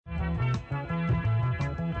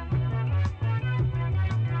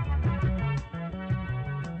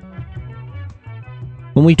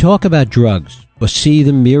When we talk about drugs or see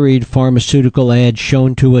the myriad pharmaceutical ads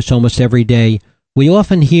shown to us almost every day, we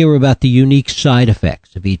often hear about the unique side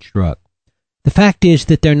effects of each drug. The fact is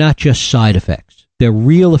that they're not just side effects. They're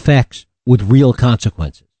real effects with real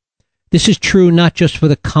consequences. This is true not just for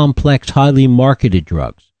the complex, highly marketed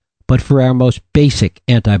drugs, but for our most basic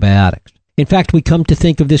antibiotics. In fact, we come to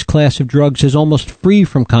think of this class of drugs as almost free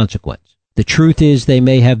from consequence. The truth is they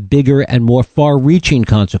may have bigger and more far-reaching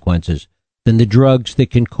consequences than the drugs that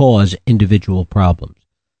can cause individual problems.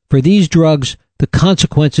 For these drugs, the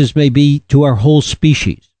consequences may be to our whole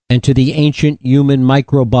species and to the ancient human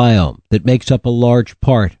microbiome that makes up a large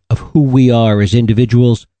part of who we are as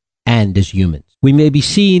individuals and as humans. We may be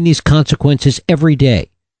seeing these consequences every day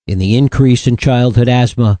in the increase in childhood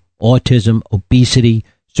asthma, autism, obesity,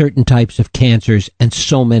 certain types of cancers, and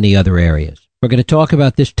so many other areas. We're going to talk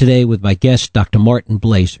about this today with my guest, Dr. Martin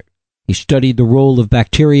Blaser. He studied the role of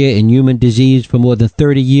bacteria in human disease for more than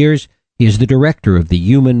 30 years. He is the director of the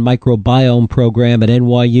Human Microbiome Program at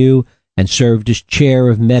NYU and served as chair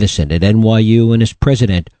of medicine at NYU and as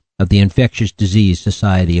president of the Infectious Disease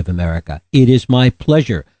Society of America. It is my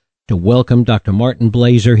pleasure to welcome Dr. Martin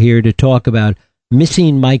Blaser here to talk about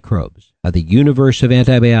missing microbes, how the universe of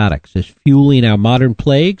antibiotics is fueling our modern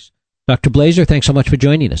plagues. Dr. Blaser, thanks so much for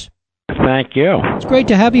joining us. Thank you. It's great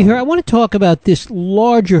to have you here. I want to talk about this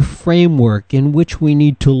larger framework in which we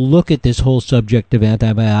need to look at this whole subject of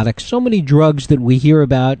antibiotics. So many drugs that we hear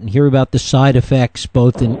about and hear about the side effects,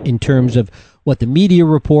 both in terms of what the media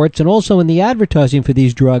reports and also in the advertising for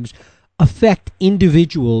these drugs, affect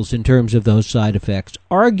individuals in terms of those side effects.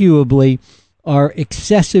 Arguably, our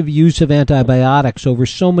excessive use of antibiotics over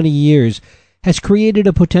so many years has created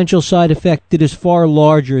a potential side effect that is far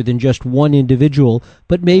larger than just one individual,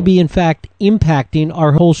 but may be in fact impacting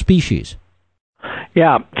our whole species.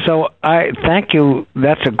 Yeah, so I thank you.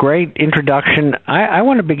 That's a great introduction. I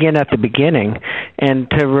want to begin at the beginning and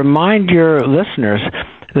to remind your listeners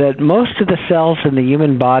that most of the cells in the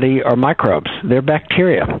human body are microbes. They're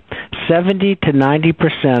bacteria. 70 to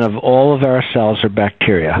 90% of all of our cells are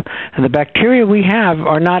bacteria. And the bacteria we have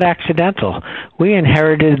are not accidental. We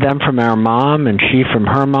inherited them from our mom and she from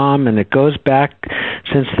her mom, and it goes back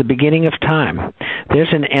since the beginning of time.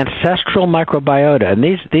 There's an ancestral microbiota, and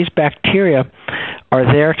these bacteria are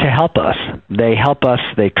there to help us. They help us,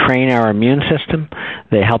 they train our immune system,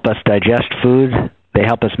 they help us digest food, they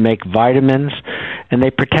help us make vitamins, and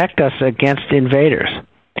they protect us against invaders.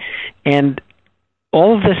 And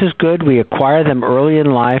all of this is good. We acquire them early in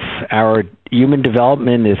life. Our human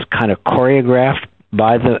development is kind of choreographed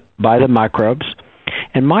by the microbes.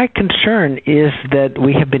 And my concern is that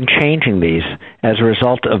we have been changing these as a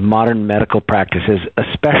result of modern medical practices,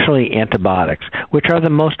 especially antibiotics, which are the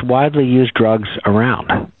most widely used drugs around.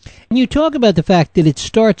 And you talk about the fact that it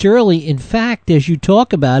starts early. In fact, as you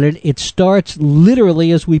talk about it, it starts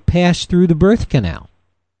literally as we pass through the birth canal.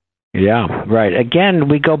 Yeah, right. Again,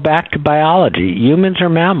 we go back to biology. Humans are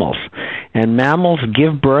mammals, and mammals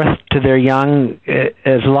give birth to their young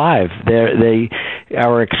as live.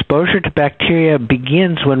 Our exposure to bacteria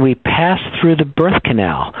begins when we pass through the birth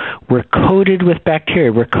canal. We're coated with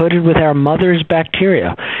bacteria. We're coated with our mother's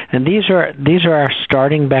bacteria, and these are our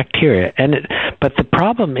starting bacteria. But the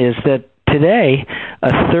problem is that today,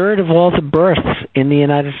 a third of all the births in the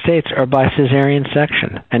United States are by cesarean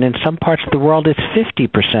section. And in some parts of the world, it's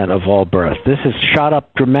 50% of all births. This has shot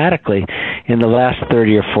up dramatically in the last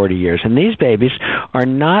 30 or 40 years. And these babies are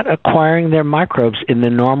not acquiring their microbes in the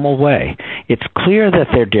normal way. It's clear that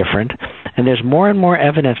they're different, and there's more and more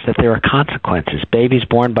evidence that there are consequences. Babies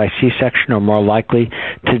born by C-section are more likely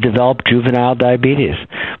to develop juvenile diabetes,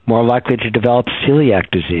 more likely to develop celiac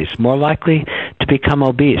disease, more likely to become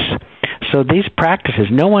obese. So these practices,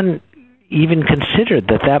 no one even considered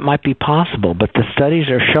that might be possible, but the studies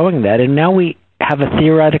are showing that, and now we have a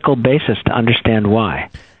theoretical basis to understand why.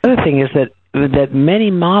 The other thing is that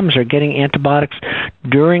many moms are getting antibiotics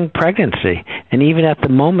during pregnancy and even at the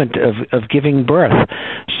moment of giving birth.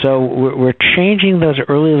 So we're changing those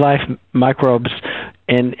early life microbes,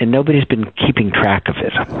 and nobody's been keeping track of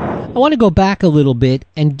it. I want to go back a little bit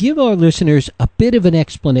and give our listeners a bit of an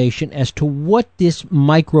explanation as to what this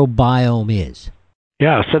microbiome is.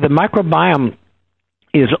 Yeah, so the microbiome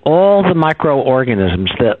is all the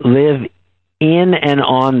microorganisms that live in and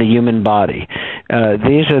on the human body.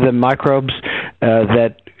 These are the microbes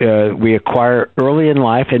that we acquire early in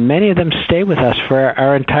life, and many of them stay with us for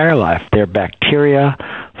our entire life. They're bacteria,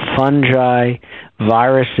 fungi,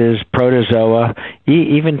 viruses, protozoa,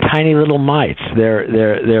 even tiny little mites.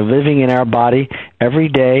 They're living in our body every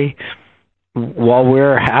day. While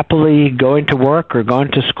we're happily going to work or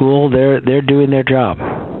going to school, they're doing their job.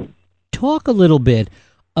 talk a little bit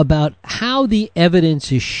about how the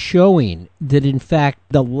evidence is showing that, in fact,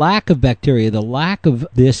 the lack of bacteria, the lack of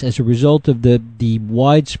this as a result of the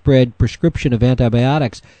widespread prescription of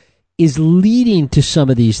antibiotics is leading to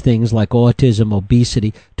some of these things like autism,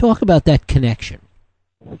 obesity. Talk about that connection.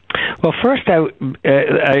 Well, first I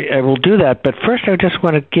will do that, but first I just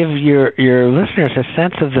want to give your listeners a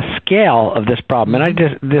sense of the scale of this problem, and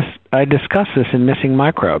I discuss this in Missing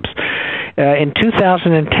Microbes. In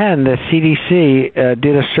 2010, the CDC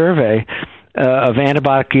did a survey of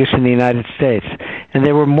antibiotic use in the United States, and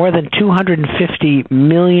there were more than 250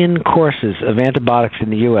 million courses of antibiotics in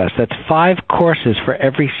the U.S. That's 5 courses for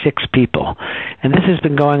every 6 people, and this has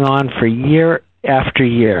been going on for year after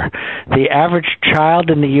year. The average child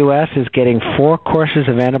in the U.S. is getting 4 courses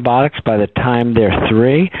of antibiotics by the time they're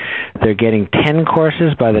 3. They're getting 10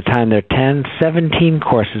 courses by the time they're 10, 17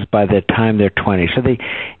 courses by the time they're 20. So the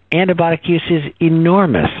antibiotic use is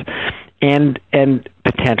enormous, and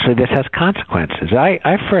potentially this has consequences.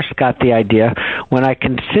 I first got the idea when I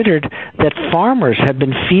considered that farmers have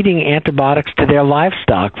been feeding antibiotics to their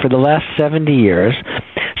livestock for the last 70 years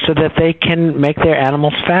so that they can make their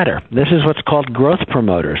animals fatter. This is what's called growth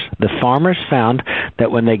promoters. The farmers found that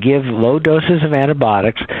when they give low doses of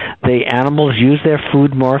antibiotics, the animals use their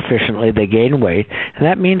food more efficiently, they gain weight, and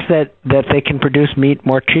that means that they can produce meat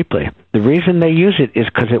more cheaply. The reason they use it is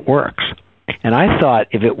because it works. And I thought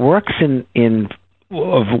if it works in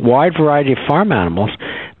a wide variety of farm animals,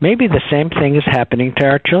 maybe the same thing is happening to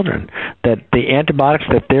our children, that the antibiotics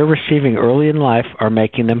that they're receiving early in life are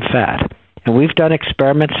making them fat. And we've done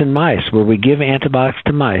experiments in mice where we give antibiotics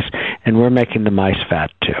to mice, and we're making the mice fat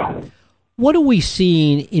too. What are we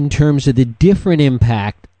seeing in terms of the different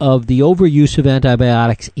impact of the overuse of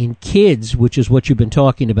antibiotics in kids, which is what you've been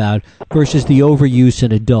talking about, versus the overuse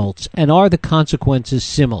in adults? And are the consequences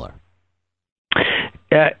similar?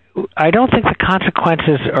 I don't think the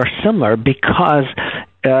consequences are similar because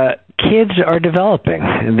kids are developing.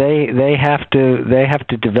 They have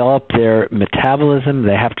to develop their metabolism.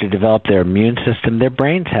 They have to develop their immune system. Their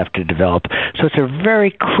brains have to develop. So it's a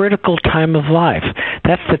very critical time of life.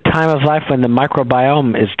 That's the time of life when the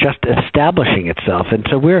microbiome is just establishing itself, and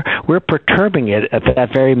so we're perturbing it at that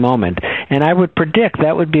very moment. And I would predict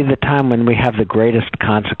that would be the time when we have the greatest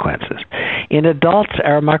consequences. In adults,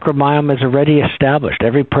 our microbiome is already established.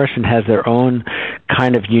 Every person has their own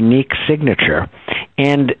kind of unique signature.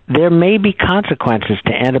 And there may be consequences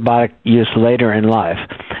to antibiotic use later in life.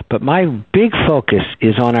 But my big focus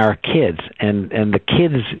is on our kids and the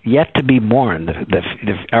kids yet to be born,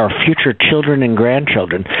 our future children and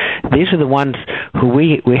grandchildren. These are the ones who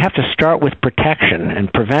we have to start with protection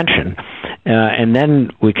and prevention, and then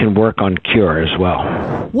we can work on cure as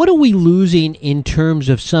well. What are we losing in terms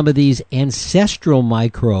of some of these ancestral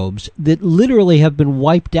microbes that literally have been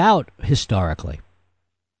wiped out historically?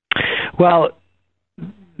 Well,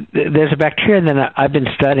 there's a bacteria that I've been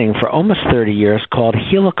studying for almost 30 years called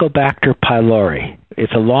Helicobacter pylori.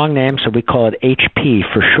 It's a long name, so we call it HP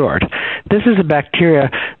for short. This is a bacteria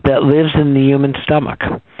that lives in the human stomach.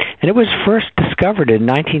 And it was first discovered in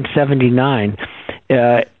 1979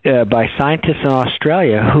 by scientists in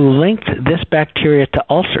Australia who linked this bacteria to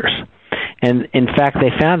ulcers. And in fact, they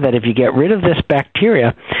found that if you get rid of this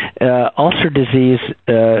bacteria, ulcer disease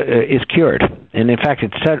is cured. And in fact,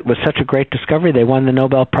 it was such a great discovery, they won the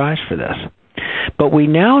Nobel Prize for this. But we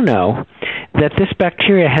now know that this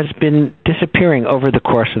bacteria has been disappearing over the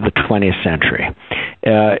course of the 20th century.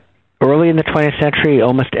 Early in the 20th century,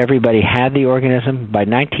 almost everybody had the organism. By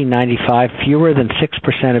 1995, fewer than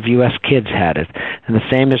 6% of U.S. kids had it. And the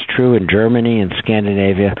same is true in Germany and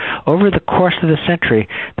Scandinavia. Over the course of the century,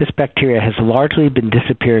 this bacteria has largely been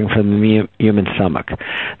disappearing from the human stomach.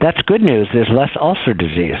 That's good news. There's less ulcer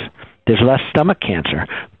disease. There's less stomach cancer.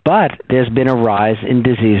 But there's been a rise in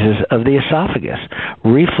diseases of the esophagus,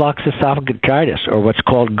 reflux esophagitis, or what's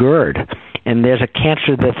called GERD. And there's a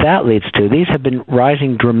cancer that leads to. These have been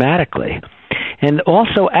rising dramatically. And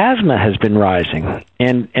also asthma has been rising.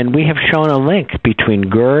 And we have shown a link between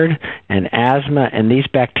GERD and asthma and these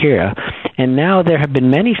bacteria. And now there have been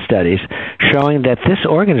many studies showing that this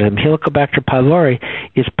organism, Helicobacter pylori,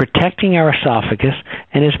 is protecting our esophagus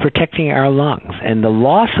and is protecting our lungs. And the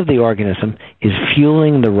loss of the organism is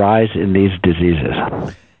fueling the rise in these diseases.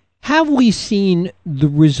 Have we seen the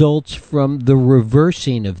results from the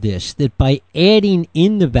reversing of this, that by adding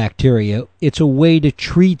in the bacteria, it's a way to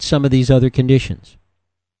treat some of these other conditions?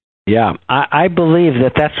 Yeah, I believe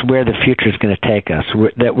that that's where the future is going to take us,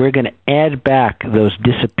 that we're going to add back those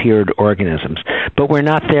disappeared organisms. But we're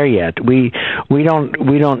not there yet. We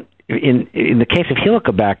don't in the case of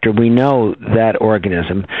Helicobacter, we know that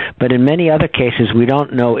organism, but in many other cases, we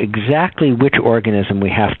don't know exactly which organism we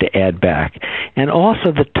have to add back. And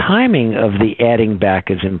also, the timing of the adding back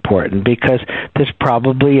is important because there's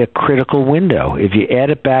probably a critical window. If you add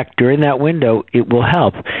it back during that window, it will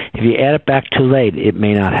help. If you add it back too late, it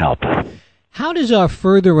may not help. How does our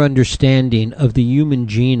further understanding of the human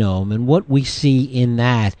genome and what we see in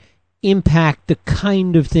that impact the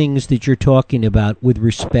kind of things that you're talking about with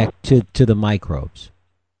respect to the microbes?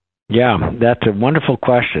 Yeah, that's a wonderful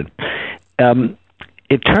question.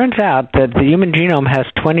 It turns out that the human genome has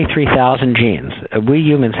 23,000 genes. We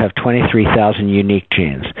humans have 23,000 unique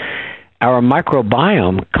genes. Our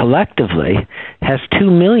microbiome collectively has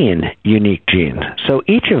 2 million unique genes. So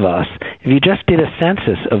each of us, if you just did a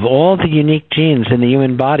census of all the unique genes in the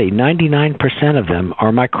human body, 99% of them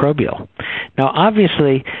are microbial. Now,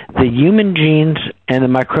 obviously, the human genes and the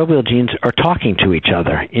microbial genes are talking to each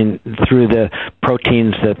other through the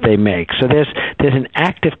proteins that they make. So there's an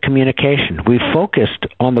active communication. We focused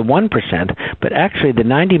on the 1%, but actually the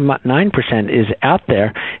 99% is out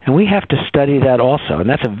there, and we have to study that also. And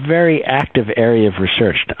that's a very active area of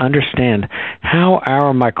research to understand how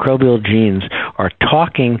our microbial genes are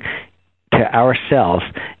talking to our cells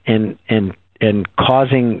and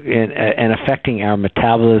causing and affecting our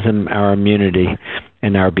metabolism, our immunity,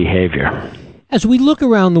 and our behavior. As we look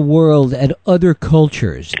around the world at other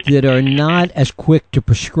cultures that are not as quick to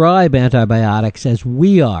prescribe antibiotics as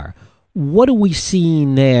we are, what are we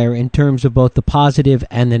seeing there in terms of both the positive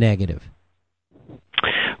and the negative?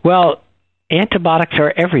 Well, antibiotics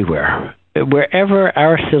are everywhere. Wherever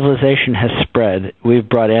our civilization has spread, we've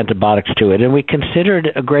brought antibiotics to it, and we consider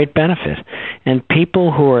it a great benefit. And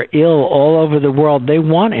people who are ill all over the world, they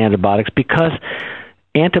want antibiotics because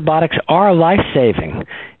antibiotics are life-saving.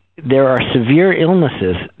 There are severe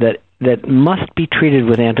illnesses that must be treated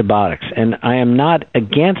with antibiotics, and I am not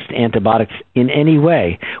against antibiotics in any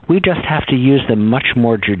way. We just have to use them much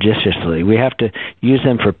more judiciously. We have to use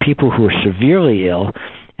them for people who are severely ill,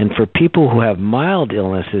 and for people who have mild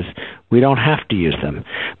illnesses, we don't have to use them.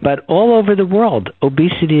 But all over the world,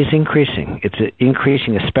 obesity is increasing. It's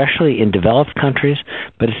increasing especially in developed countries,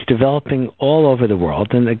 but it's developing all over the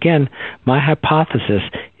world. And again, my hypothesis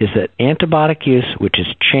is that antibiotic use, which is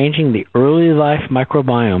changing the early life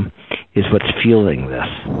microbiome, is what's fueling this.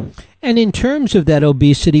 And in terms of that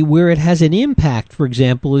obesity, where it has an impact, for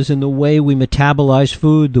example, is in the way we metabolize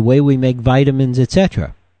food, the way we make vitamins,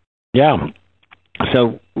 etc. Yeah.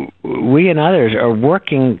 So we and others are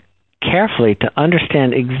working carefully to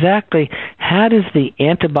understand exactly how does the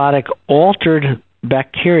antibiotic altered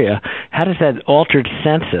bacteria, how does that altered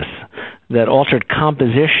census, that altered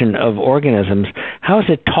composition of organisms, how is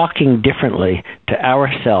it talking differently to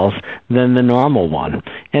our cells than the normal one?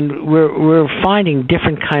 And we're finding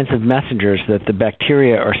different kinds of messengers that the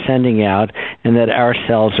bacteria are sending out and that our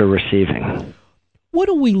cells are receiving. What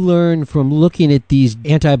do we learn from looking at these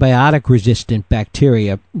antibiotic-resistant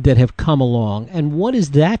bacteria that have come along, and what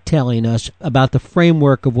is that telling us about the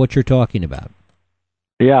framework of what you're talking about?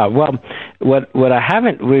 Yeah, well, what I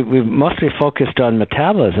haven't, we've mostly focused on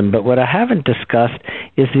metabolism, but what I haven't discussed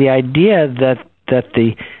is the idea that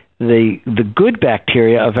the good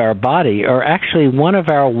bacteria of our body are actually one of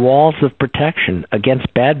our walls of protection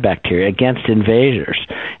against bad bacteria, against invaders.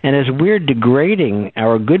 And as we're degrading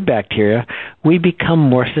our good bacteria, we become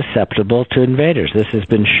more susceptible to invaders. This has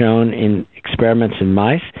been shown in experiments in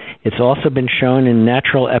mice. It's also been shown in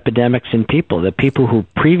natural epidemics in people, that people who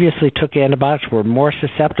previously took antibiotics were more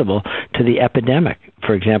susceptible to the epidemic,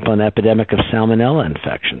 for example, an epidemic of salmonella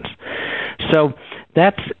infections. So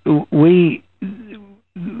this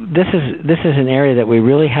is an area that we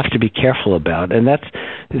really have to be careful about, and that's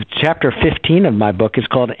chapter 15 of my book is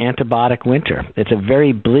called Antibiotic Winter. It's a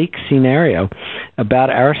very bleak scenario about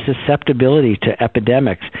our susceptibility to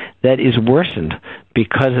epidemics that is worsened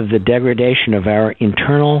because of the degradation of our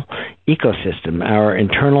internal ecosystem, our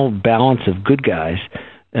internal balance of good guys,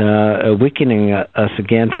 weakening us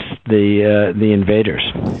against the invaders.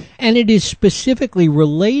 And it is specifically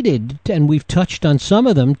related, and we've touched on some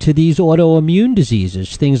of them, to these autoimmune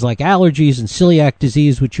diseases, things like allergies and celiac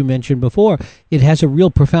disease, which you mentioned before. It has a real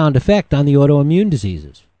profound effect on the autoimmune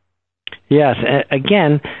diseases. Yes.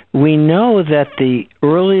 Again, we know that the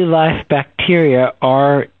early life bacteria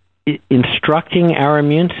are instructing our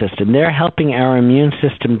immune system. They're helping our immune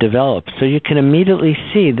system develop. So you can immediately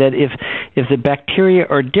see that if the bacteria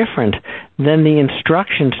are different, then the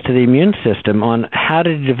instructions to the immune system on how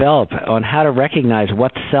to develop, on how to recognize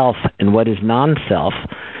what's self and what is non-self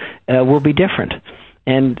will be different.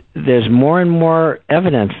 And there's more and more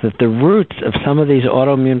evidence that the roots of some of these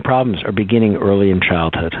autoimmune problems are beginning early in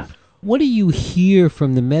childhood. What do you hear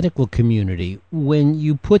from the medical community when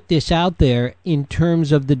you put this out there in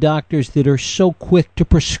terms of the doctors that are so quick to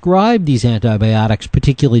prescribe these antibiotics,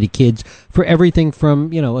 particularly to kids, for everything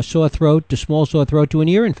from, a sore throat to small sore throat to an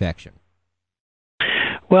ear infection?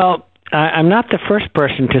 Well, I'm not the first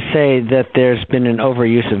person to say that there's been an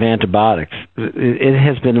overuse of antibiotics. It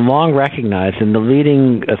has been long recognized, and the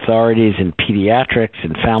leading authorities in pediatrics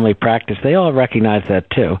and family practice, they all recognize that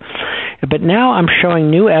too. But now I'm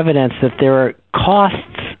showing new evidence that there are costs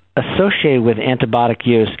associated with antibiotic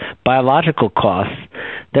use, biological costs,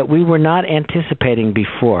 that we were not anticipating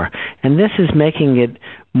before. And this is making it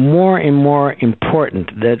more and more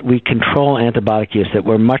important that we control antibiotic use, that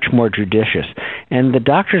we're much more judicious. And the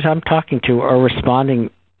doctors I'm talking to are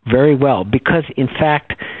responding very well because, in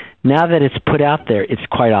fact, now that it's put out there, it's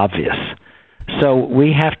quite obvious. So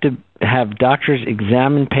we have to have doctors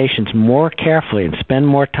examine patients more carefully and spend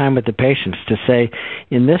more time with the patients to say,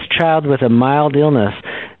 in this child with a mild illness,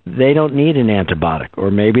 they don't need an antibiotic, or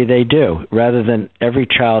maybe they do, rather than every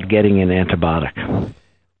child getting an antibiotic.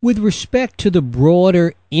 With respect to the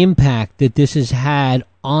broader impact that this has had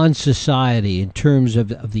on society in terms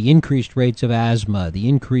of the increased rates of asthma, the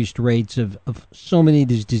increased rates of so many of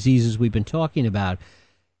these diseases we've been talking about,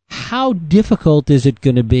 how difficult is it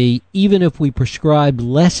going to be, even if we prescribe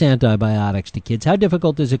less antibiotics to kids, how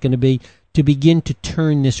difficult is it going to be to begin to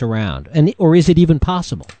turn this around? Or is it even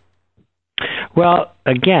possible? Well,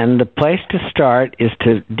 again, the place to start is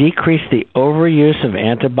to decrease the overuse of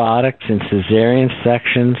antibiotics in cesarean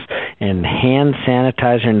sections and hand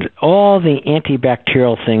sanitizer and all the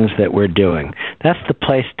antibacterial things that we're doing. That's the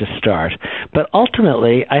place to start. But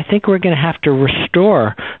ultimately, I think we're going to have to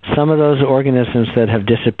restore some of those organisms that have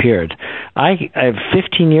disappeared.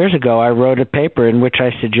 15 years ago, I wrote a paper in which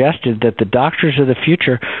I suggested that the doctors of the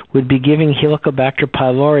future would be giving Helicobacter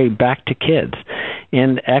pylori back to kids.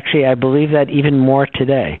 And actually, I believe that even more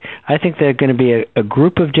today. I think there are going to be a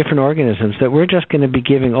group of different organisms that we're just going to be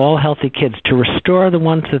giving all healthy kids to restore the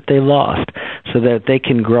ones that they lost so that they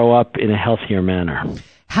can grow up in a healthier manner.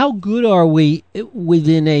 How good are we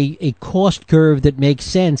within a cost curve that makes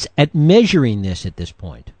sense at measuring this at this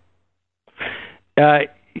point?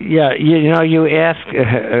 Yeah, you ask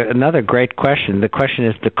another great question. The question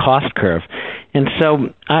is the cost curve. And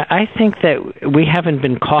so I think that we haven't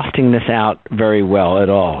been costing this out very well at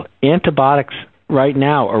all. Antibiotics right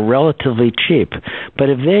now are relatively cheap, but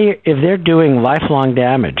if they're doing lifelong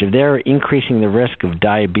damage, if they're increasing the risk of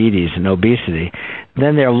diabetes and obesity,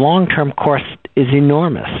 then their long-term cost is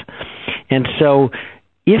enormous. And so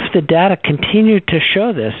if the data continue to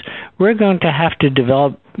show this, we're going to have to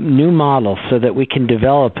develop new models so that we can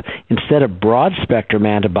develop, instead of broad-spectrum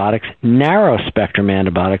antibiotics, narrow-spectrum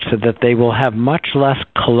antibiotics so that they will have much less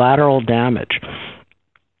collateral damage.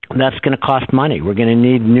 That's going to cost money. We're going to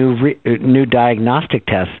need new diagnostic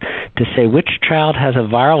tests to say which child has a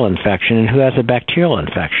viral infection and who has a bacterial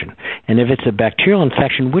infection. And if it's a bacterial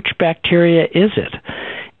infection, which bacteria is it?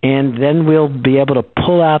 And then we'll be able to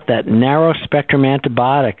pull out that narrow-spectrum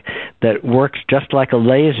antibiotic that works just like a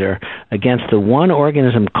laser against the one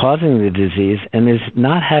organism causing the disease and is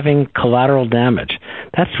not having collateral damage.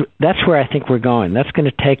 That's where I think we're going. That's going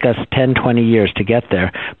to take us 10, 20 years to get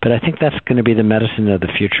there, but I think that's going to be the medicine of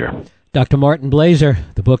the future. Dr. Martin Blaser,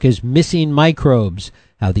 the book is Missing Microbes,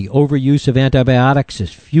 How the Overuse of Antibiotics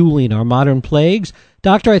is Fueling Our Modern Plagues.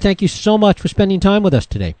 Doctor, I thank you so much for spending time with us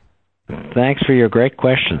today. Thanks for your great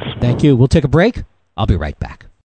questions. Thank you. We'll take a break. I'll be right back.